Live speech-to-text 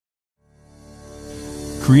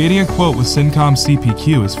Creating a quote with Cincom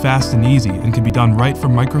CPQ is fast and easy and can be done right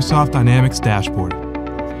from Microsoft Dynamics dashboard.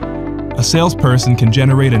 A salesperson can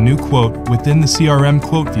generate a new quote within the CRM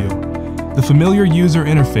quote view. The familiar user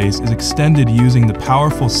interface is extended using the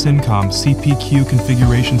powerful Cincom CPQ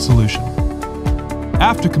configuration solution.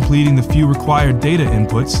 After completing the few required data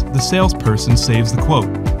inputs, the salesperson saves the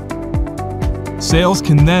quote. Sales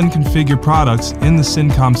can then configure products in the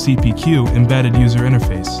Cincom CPQ embedded user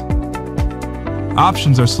interface.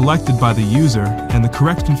 Options are selected by the user, and the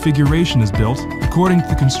correct configuration is built according to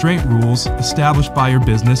the constraint rules established by your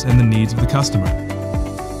business and the needs of the customer.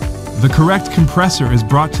 The correct compressor is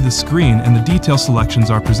brought to the screen and the detail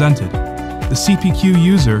selections are presented. The CPQ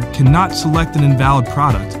user cannot select an invalid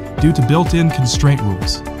product due to built-in constraint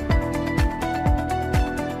rules.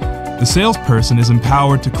 The salesperson is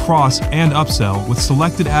empowered to cross and upsell with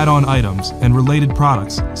selected add-on items and related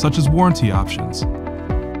products, such as warranty options.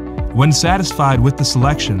 When satisfied with the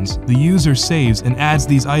selections, the user saves and adds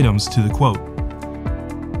these items to the quote.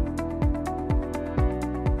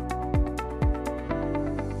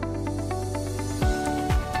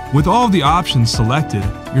 With all of the options selected,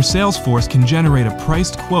 your sales force can generate a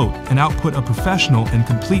priced quote and output a professional and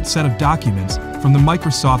complete set of documents from the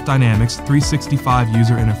Microsoft Dynamics 365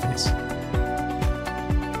 user interface.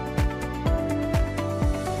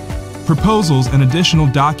 Proposals and additional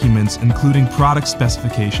documents including product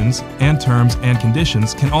specifications and terms and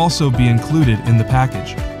conditions can also be included in the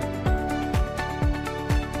package.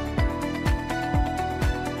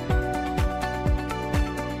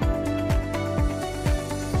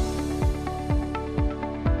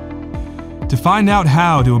 To find out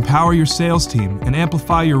how to empower your sales team and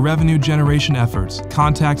amplify your revenue generation efforts,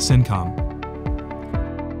 contact Cincom.